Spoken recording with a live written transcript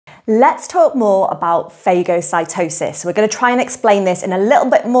Let's talk more about phagocytosis. We're going to try and explain this in a little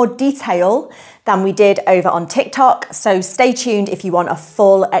bit more detail than we did over on TikTok, so stay tuned if you want a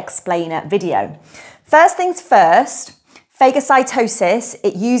full explainer video. First things first, phagocytosis,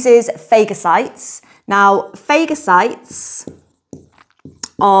 it uses phagocytes. Now, phagocytes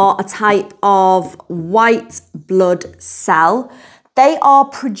are a type of white blood cell. They are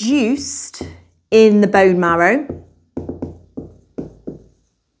produced in the bone marrow.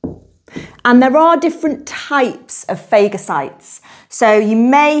 And there are different types of phagocytes. So you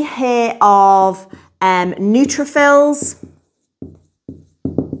may hear of neutrophils,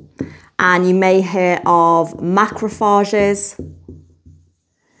 and you may hear of macrophages.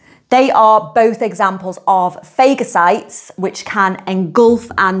 They are both examples of phagocytes which can engulf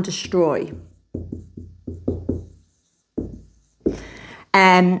and destroy.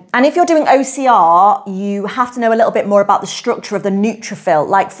 And if you're doing OCR, you have to know a little bit more about the structure of the neutrophil.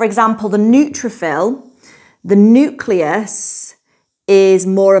 Like, for example, the neutrophil, the nucleus is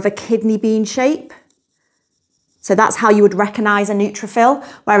more of a kidney bean shape. So that's how you would recognize a neutrophil.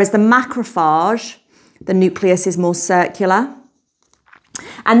 Whereas the macrophage, the nucleus is more circular.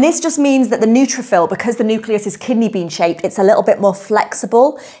 And this just means that the neutrophil, because the nucleus is kidney bean shaped, it's a little bit more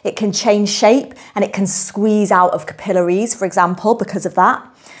flexible. It can change shape and it can squeeze out of capillaries, for example, because of that.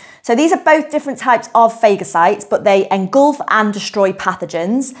 So these are both different types of phagocytes, but they engulf and destroy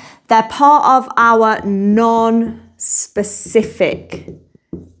pathogens. They're part of our non-specific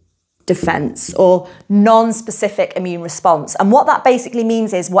defense or non-specific immune response. And what that basically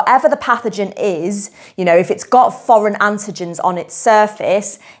means is whatever the pathogen is, you know, if it's got foreign antigens on its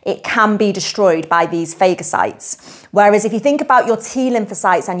surface, it can be destroyed by these phagocytes. Whereas if you think about your T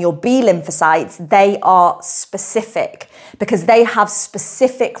lymphocytes and your B lymphocytes, they are specific because they have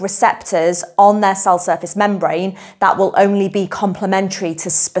specific receptors on their cell surface membrane that will only be complementary to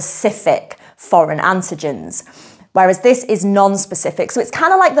specific foreign antigens. Whereas this is non-specific. So it's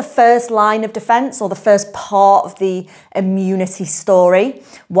kind of like the first line of defense or the first part of the immunity story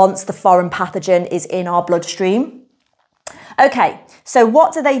once the foreign pathogen is in our bloodstream. Okay, so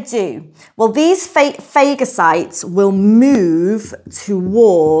what do? Well, these phagocytes will move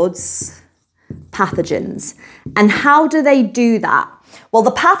towards pathogens. And how do they do that? Well,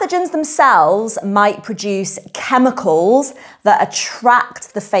 the pathogens themselves might produce chemicals that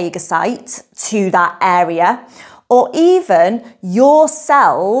attract the phagocyte to that area, or even your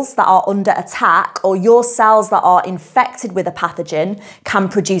cells that are under attack or your cells that are infected with a pathogen can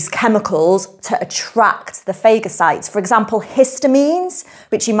produce chemicals to attract the phagocytes. For example, histamines,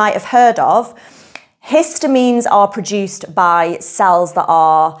 which you might have heard of. Histamines are produced by cells that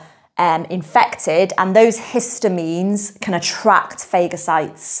are infected, and those histamines can attract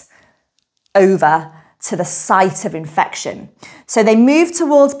phagocytes over to the site of infection. So they move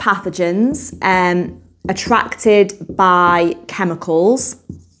towards pathogens, attracted by chemicals.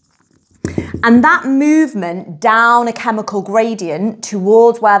 And that movement down a chemical gradient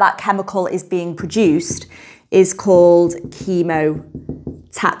towards where that chemical is being produced is called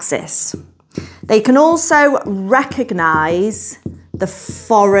chemotaxis. They can also recognize the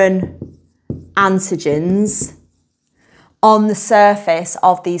foreign antigens on the surface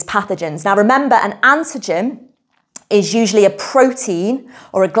of these pathogens. Now remember, an antigen is usually a protein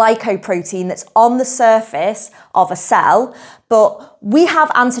or a glycoprotein that's on the surface of a cell, but we have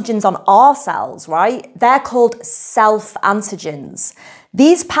antigens on our cells, right? They're called self-antigens.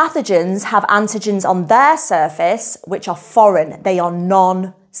 These pathogens have antigens on their surface which are foreign. They are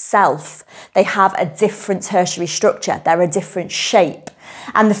non-self. They have a different tertiary structure. They're a different shape.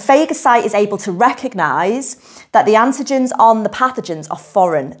 And the phagocyte is able to recognize that the antigens on the pathogens are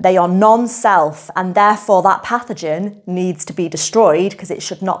foreign. They are non-self, and therefore that pathogen needs to be destroyed because it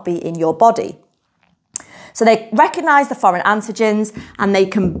should not be in your body. So they recognize the foreign antigens and they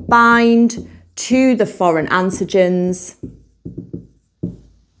can bind to the foreign antigens.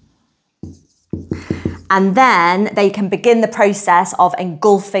 And then they can begin the process of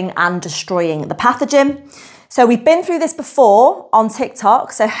engulfing and destroying the pathogen. So we've been through this before on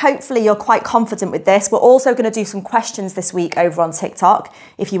TikTok, so hopefully you're quite confident with this. We're also going to do some questions this week over on TikTok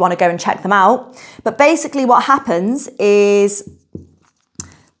if you want to go and check them out. But basically what happens is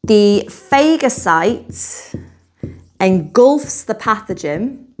the phagocyte engulfs the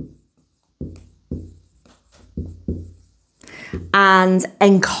pathogen and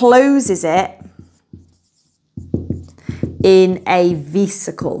encloses it in a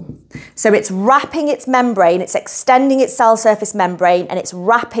vesicle. So it's wrapping its membrane, it's extending its cell surface membrane, and it's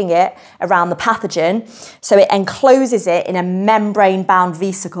wrapping it around the pathogen. So it encloses it in a membrane-bound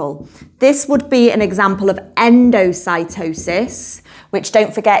vesicle. This would be an example of endocytosis, which,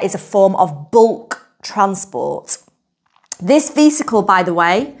 don't forget, is a form of bulk transport. This vesicle, by the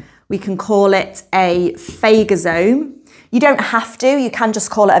way, we can call it a phagosome. You don't have to, you can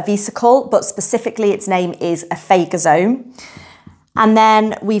just call it a vesicle, but specifically its name is a phagosome. And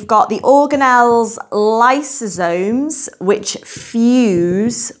then we've got the organelles lysosomes, which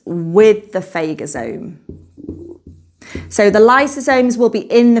fuse with the phagosome. So the lysosomes will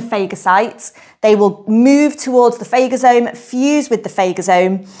be in the phagocytes. They will move towards the phagosome, fuse with the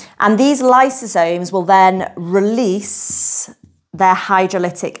phagosome, and these lysosomes will then release their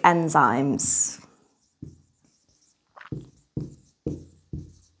hydrolytic enzymes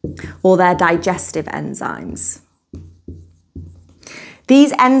or their digestive enzymes.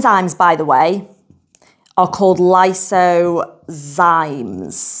 These enzymes, by the way, are called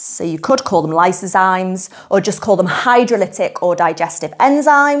lysozymes. So you could call them lysozymes or just call them hydrolytic or digestive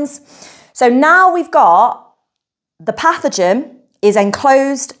enzymes. So now we've got the pathogen is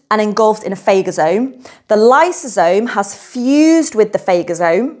enclosed and engulfed in a phagosome. The lysosome has fused with the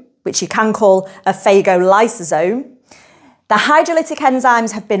phagosome, which you can call a phagolysosome. The hydrolytic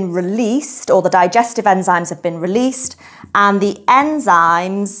enzymes have been released, or the digestive enzymes have been released, and the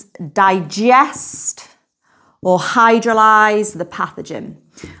enzymes digest or hydrolyze the pathogen.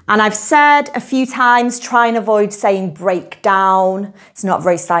 And I've said a few times, try and avoid saying break down. It's not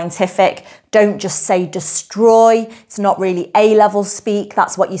very scientific. Don't just say destroy. It's not really A-level speak.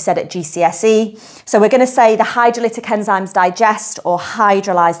 That's what you said at GCSE. So we're going to say the hydrolytic enzymes digest or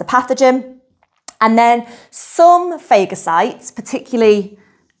hydrolyze the pathogen. And then some phagocytes, particularly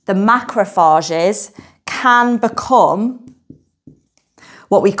the macrophages, can become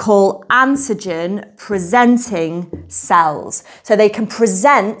what we call antigen presenting cells. So they can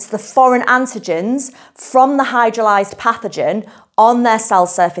present the foreign antigens from the hydrolyzed pathogen on their cell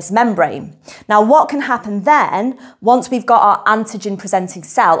surface membrane. Now, what can happen then, once we've got our antigen presenting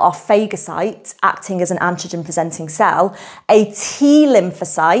cell, our phagocyte acting as an antigen presenting cell, a T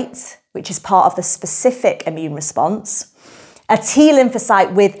lymphocyte, which is part of the specific immune response, a T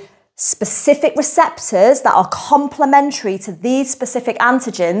lymphocyte with specific receptors that are complementary to these specific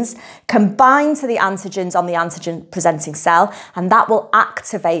antigens can bind to the antigens on the antigen presenting cell, and that will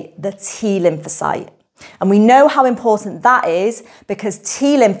activate the T lymphocyte. And we know how important that is because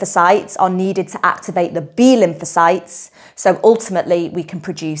T lymphocytes are needed to activate the B lymphocytes, so ultimately we can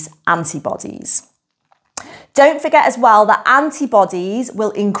produce antibodies. Don't forget as well that antibodies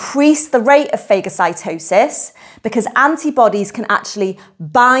will increase the rate of phagocytosis because antibodies can actually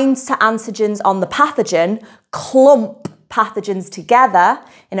bind to antigens on the pathogen, clump pathogens together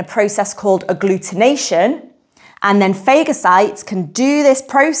in a process called agglutination, and then phagocytes can do this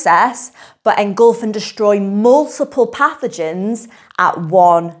process but engulf and destroy multiple pathogens at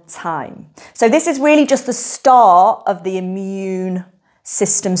one time. So this is really just the start of the immune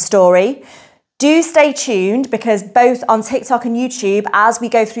system story. Do stay tuned because both on TikTok and YouTube, as we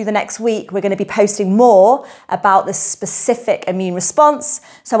go through the next week, we're going to be posting more about the specific immune response.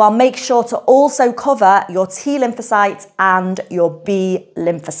 So I'll make sure to also cover your T lymphocytes and your B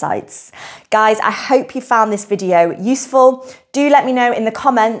lymphocytes. Guys, I hope you found this video useful. Do let me know in the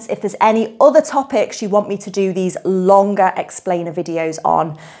comments if there's any other topics you want me to do these longer explainer videos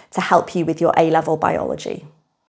on to help you with your A-level biology.